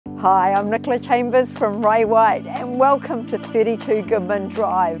Hi, I'm Nicola from Ray White and welcome to 32 Goodman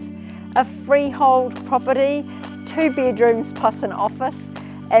Drive. A freehold property, 2 bedrooms plus an office,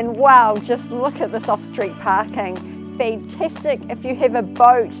 and wow, just look at this off-street parking. Fantastic if you have a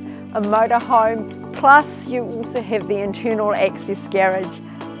boat, a motorhome, plus you also have the internal access garage.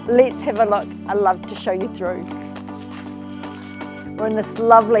 Let's have a look, I'd love to show you through. We're in this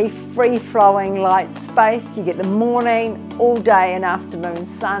lovely free-flowing light space. You get the morning, all day and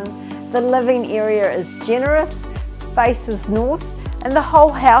afternoon sun. The living area is generous, faces north, and the whole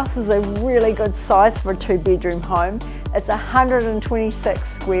house is a really good size for a 2-bedroom home. It's 126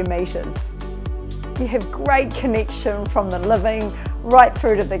 square metres. You have great connection from the living right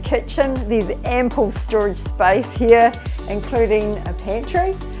through to the kitchen. There's ample storage space here, including a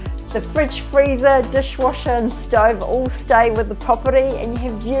pantry. The fridge, freezer, dishwasher and stove all stay with the property, and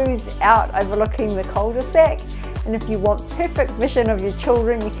you have views out overlooking the cul-de-sac. And if you want perfect vision of your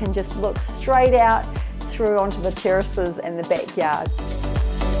children, you can just look straight out through onto the terraces and the backyard.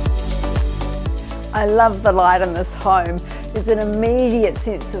 I love the light in this home. There's an immediate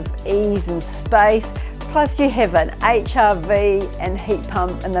sense of ease and space, plus you have an HRV and heat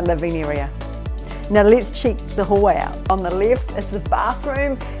pump in the living area. Now let's check the hallway out. On the left is the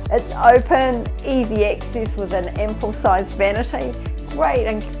bathroom. It's open, easy access with an ample sized vanity.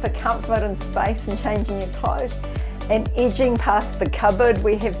 Great for comfort and space and changing your clothes. And edging past the cupboard,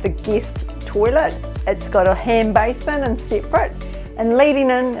 we have the guest toilet. It's got a hand basin and separate. And leading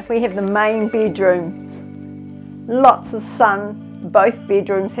in, we have the main bedroom. Lots of sun, both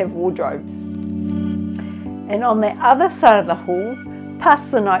bedrooms have wardrobes. And on the other side of the hall, past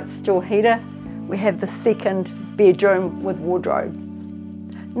the night store heater, we have the second bedroom with wardrobe.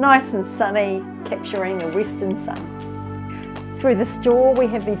 Nice and sunny, capturing the western sun. Through this door we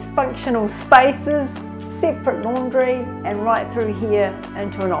have these functional spaces, separate laundry, and right through here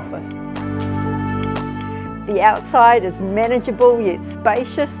into an office. The outside is manageable yet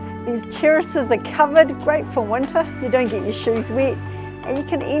spacious. These terraces are covered, great for winter, you don't get your shoes wet, and you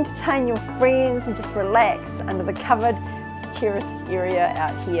can entertain your friends and just relax under the covered terrace area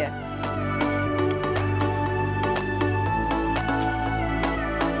out here.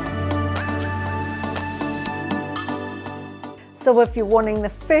 So if you're wanting the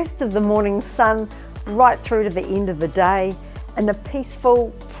first of the morning sun right through to the end of the day in a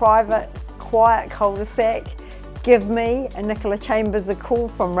peaceful, private, quiet cul-de-sac, give me and Nicola a call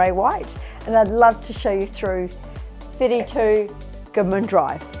from Ray White, and I'd love to show you through 32 Goodman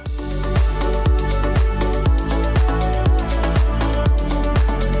Drive.